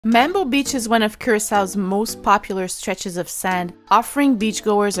Mambo Beach is one of Curaçao's most popular stretches of sand, offering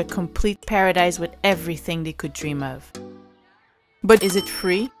beachgoers a complete paradise with everything they could dream of. But is it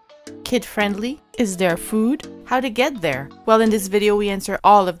free? Kid-friendly? Is there food? How to get there? Well, in this video we answer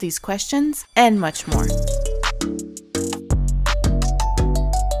all of these questions and much more.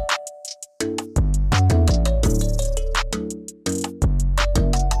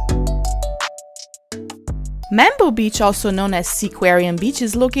 Mambo Beach, also known as Sea Aquarium Beach,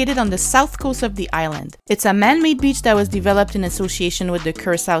 is located on the south coast of the island. It's a man-made beach that was developed in association with the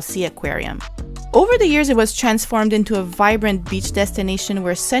Curacao Sea Aquarium. Over the years, it was transformed into a vibrant beach destination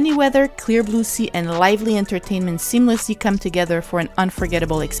where sunny weather, clear blue sea, and lively entertainment seamlessly come together for an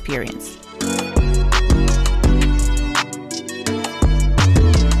unforgettable experience.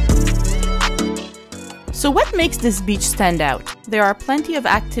 So what makes this beach stand out? There are plenty of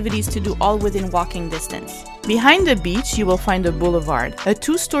activities to do, all within walking distance. Behind the beach, you will find the boulevard, a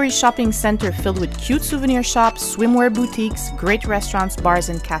two-story shopping center filled with cute souvenir shops, swimwear boutiques, great restaurants, bars,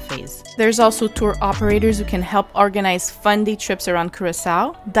 and cafes. There's also tour operators who can help organize fun day trips around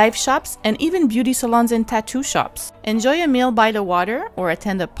Curacao, dive shops, and even beauty salons and tattoo shops. Enjoy a meal by the water or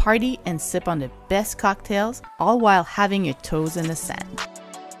attend a party and sip on the best cocktails, all while having your toes in the sand.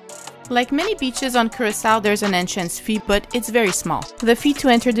 Like many beaches on Curacao, there's an entrance fee, but it's very small. The fee to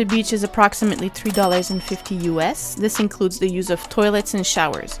enter the beach is approximately $3.50 US. This includes the use of toilets and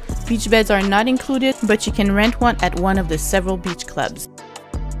showers. Beach beds are not included, but you can rent one at one of the several beach clubs.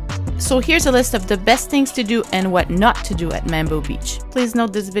 So here's a list of the best things to do and what not to do at Mambo Beach. Please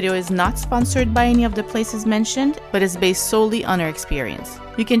note this video is not sponsored by any of the places mentioned, but is based solely on our experience.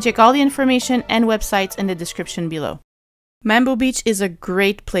 You can check all the information and websites in the description below. Mambo Beach is a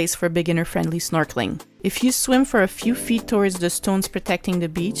great place for beginner-friendly snorkeling. If you swim for a few feet towards the stones protecting the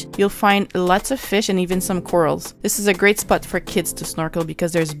beach, you'll find lots of fish and even some corals. This is a great spot for kids to snorkel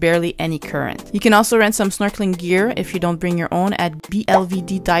because there's barely any current. You can also rent some snorkeling gear if you don't bring your own at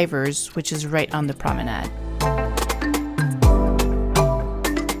BLVD Divers, which is right on the promenade.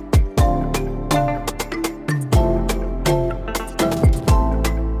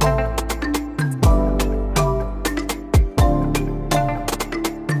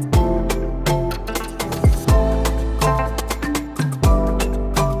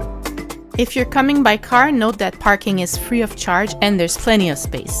 If you're coming by car, note that parking is free of charge and there's plenty of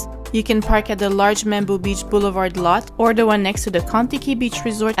space. You can park at the large Mambo Beach Boulevard lot or the one next to the Contiki Beach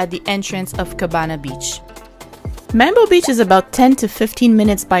Resort at the entrance of Cabana Beach. Mambo Beach is about 10 to 15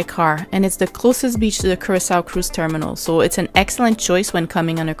 minutes by car, and it's the closest beach to the Curacao Cruise Terminal, so it's an excellent choice when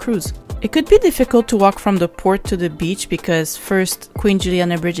coming on a cruise. It could be difficult to walk from the port to the beach because, first, Queen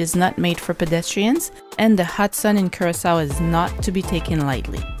Juliana Bridge is not made for pedestrians, and the hot sun in Curacao is not to be taken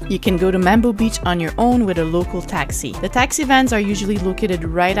lightly. You can go to Mambo Beach on your own with a local taxi. The taxi vans are usually located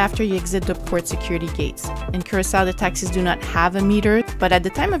right after you exit the port security gates. In Curacao, the taxis do not have a meter, but at the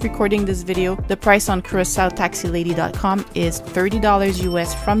time of recording this video, the price on CuraçaoTaxiLady.com is $30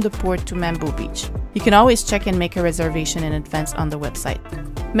 US from the port to Mambo Beach. You can always check and make a reservation in advance on the website.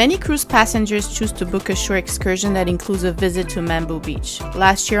 Many cruise passengers choose to book a shore excursion that includes a visit to Mambo Beach.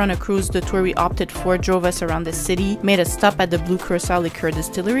 Last year on a cruise, the tour we opted for drove us around the city, made a stop at the Blue Curacao Liqueur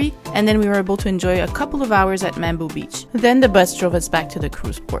Distillery, and then we were able to enjoy a couple of hours at Mambo Beach. Then the bus drove us back to the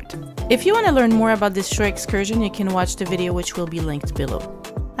cruise port. If you want to learn more about this shore excursion, you can watch the video which will be linked below.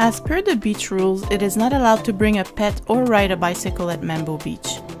 As per the beach rules, it is not allowed to bring a pet or ride a bicycle at Mambo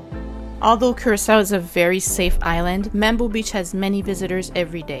Beach. Although Curacao is a very safe island, Mambo Beach has many visitors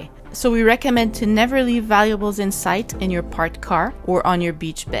every day. So we recommend to never leave valuables in sight in your parked car or on your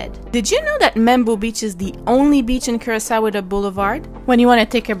beach bed. Did you know that Mambo Beach is the only beach in Curacao with a boulevard? When you want to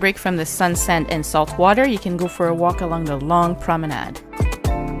take a break from the sun, sand, and salt water, you can go for a walk along the long promenade.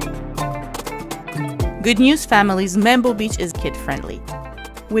 Good news, families, Mambo Beach is kid-friendly.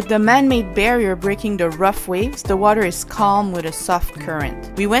 With the man-made barrier breaking the rough waves, the water is calm with a soft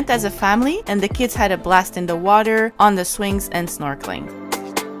current. We went as a family, and the kids had a blast in the water, on the swings, and snorkeling.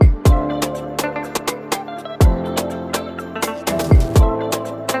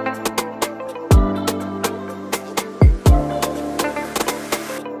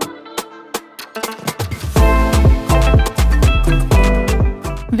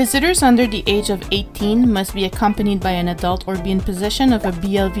 Visitors under the age of 18 must be accompanied by an adult or be in possession of a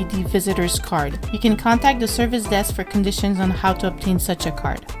BLVD visitor's card. You can contact the service desk for conditions on how to obtain such a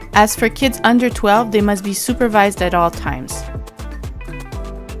card. As for kids under 12, they must be supervised at all times.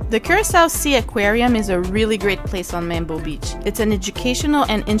 The Curacao Sea Aquarium is a really great place on Mambo Beach. It's an educational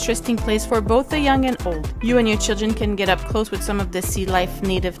and interesting place for both the young and old. You and your children can get up close with some of the sea life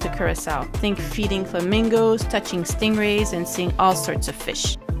native to Curacao. Think feeding flamingos, touching stingrays, and seeing all sorts of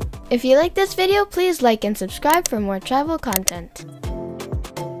fish. If you like this video, please like and subscribe for more travel content.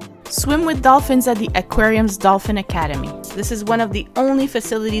 Swim with dolphins at the aquarium's Dolphin Academy. This is one of the only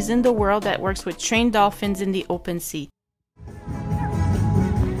facilities in the world that works with trained dolphins in the open sea.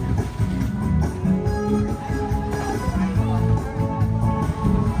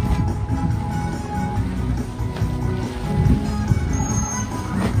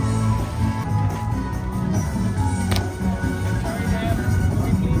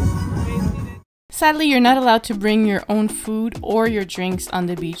 Sadly, you're not allowed to bring your own food or your drinks on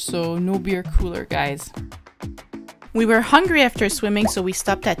the beach, so no beer cooler, guys. We were hungry after swimming, so we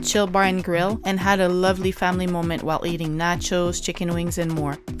stopped at Chill Bar and Grill and had a lovely family moment while eating nachos, chicken wings, and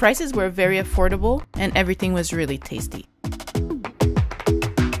more. Prices were very affordable and everything was really tasty.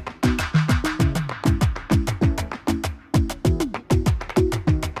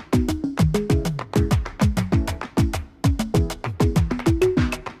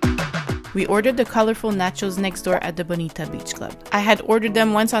 We ordered the colorful nachos next door at the Bonita Beach Club. I had ordered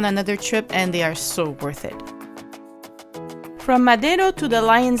them once on another trip and they are so worth it. From Madero to the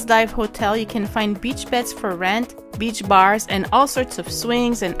Lions Dive Hotel, you can find beach beds for rent, beach bars, and all sorts of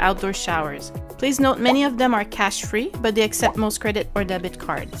swings and outdoor showers. Please note many of them are cash-free, but they accept most credit or debit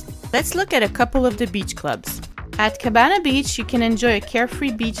cards. Let's look at a couple of the beach clubs. At Cabana Beach, you can enjoy a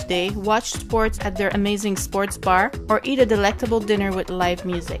carefree beach day, watch sports at their amazing sports bar, or eat a delectable dinner with live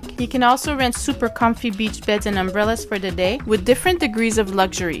music. You can also rent super comfy beach beds and umbrellas for the day with different degrees of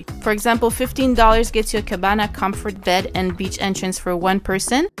luxury. For example, $15 gets you a Cabana comfort bed and beach entrance for one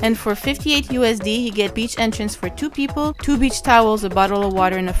person, and for $58 USD, you get beach entrance for two people, 2 beach towels, a bottle of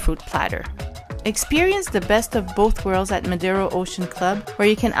water, and a fruit platter. Experience the best of both worlds at Madero Ocean Club, where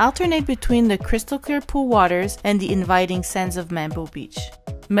you can alternate between the crystal clear pool waters and the inviting sands of Mambo Beach.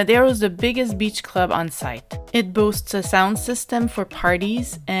 Madero is the biggest beach club on site. It boasts a sound system for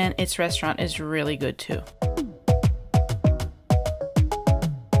parties, and its restaurant is really good too.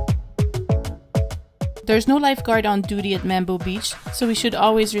 There's no lifeguard on duty at Mambo Beach, so we should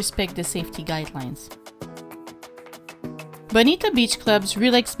always respect the safety guidelines. Bonita Beach Club's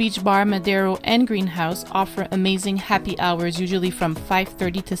Relax Beach Bar, Madero, and Greenhouse offer amazing happy hours, usually from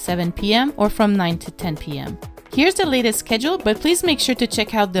 5:30 to 7 p.m. or from 9 to 10 p.m. Here's the latest schedule, but please make sure to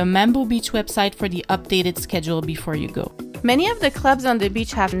check out the Mambo Beach website for the updated schedule before you go. Many of the clubs on the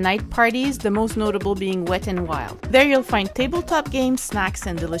beach have night parties, the most notable being Wet n Wild. There you'll find tabletop games, snacks,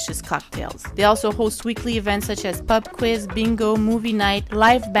 and delicious cocktails. They also host weekly events such as pub quiz, bingo, movie night,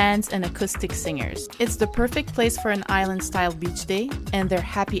 live bands, and acoustic singers. It's the perfect place for an island-style beach day, and their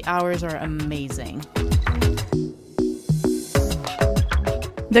happy hours are amazing.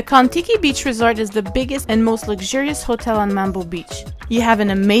 The Kontiki Beach Resort is the biggest and most luxurious hotel on Mambo Beach. You have an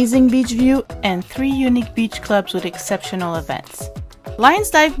amazing beach view and 3 unique beach clubs with exceptional events. Lions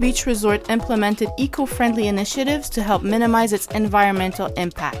Dive Beach Resort implemented eco-friendly initiatives to help minimize its environmental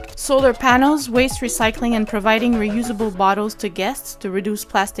impact. Solar panels, waste recycling, and providing reusable bottles to guests to reduce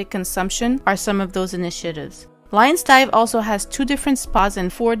plastic consumption are some of those initiatives. Lions Dive also has 2 different spas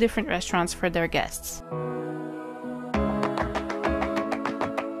and 4 different restaurants for their guests.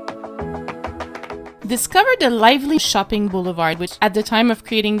 Discover the lively shopping boulevard, which at the time of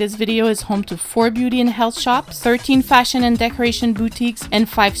creating this video is home to 4 beauty and health shops, 13 fashion and decoration boutiques, and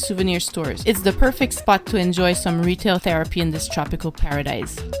 5 souvenir stores. It's the perfect spot to enjoy some retail therapy in this tropical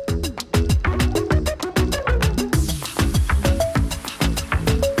paradise.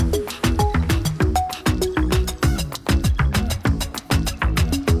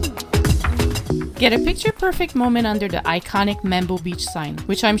 Get a picture-perfect moment under the iconic Mambo Beach sign,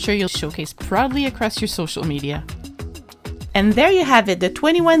 which I'm sure you'll showcase proudly across your social media. And there you have it, the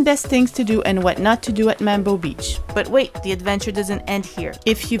 21 best things to do and what not to do at Mambo Beach. But wait, the adventure doesn't end here.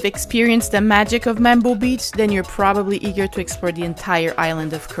 If you've experienced the magic of Mambo Beach, then you're probably eager to explore the entire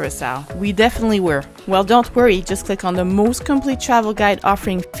island of Curacao. We definitely were. Well, don't worry, just click on the most complete travel guide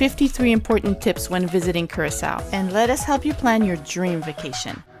offering 53 important tips when visiting Curacao, and let us help you plan your dream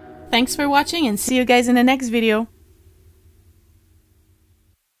vacation. Thanks for watching and see you guys in the next video.